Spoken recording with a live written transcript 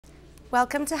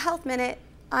Welcome to Health Minute.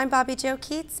 I'm Bobby Jo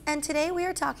Keats, and today we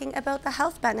are talking about the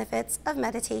health benefits of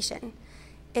meditation.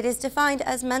 It is defined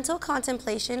as mental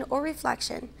contemplation or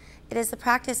reflection. It is the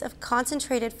practice of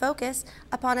concentrated focus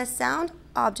upon a sound,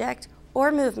 object,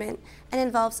 or movement, and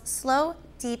involves slow,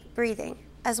 deep breathing,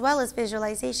 as well as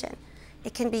visualization.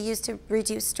 It can be used to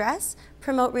reduce stress,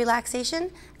 promote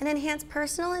relaxation, and enhance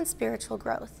personal and spiritual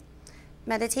growth.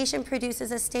 Meditation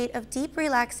produces a state of deep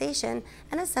relaxation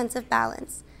and a sense of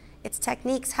balance. Its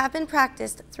techniques have been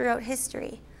practiced throughout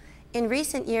history. In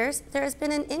recent years, there has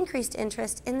been an increased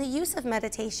interest in the use of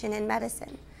meditation in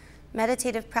medicine.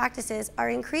 Meditative practices are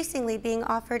increasingly being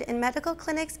offered in medical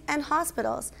clinics and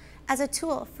hospitals as a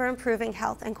tool for improving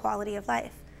health and quality of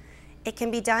life. It can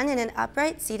be done in an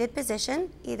upright seated position,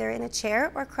 either in a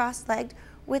chair or cross-legged,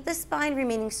 with the spine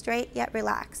remaining straight yet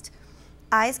relaxed.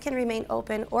 Eyes can remain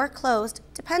open or closed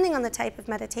depending on the type of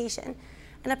meditation,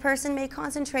 and a person may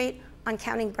concentrate on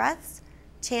counting breaths,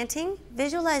 chanting,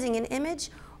 visualizing an image,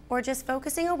 or just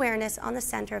focusing awareness on the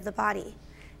center of the body.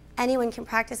 Anyone can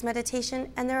practice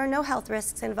meditation, and there are no health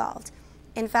risks involved.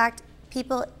 In fact,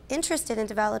 people interested in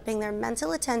developing their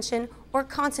mental attention or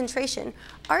concentration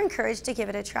are encouraged to give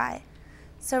it a try.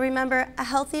 So remember, a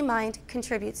healthy mind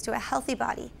contributes to a healthy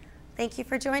body. Thank you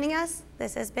for joining us.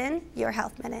 This has been your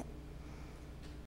Health Minute.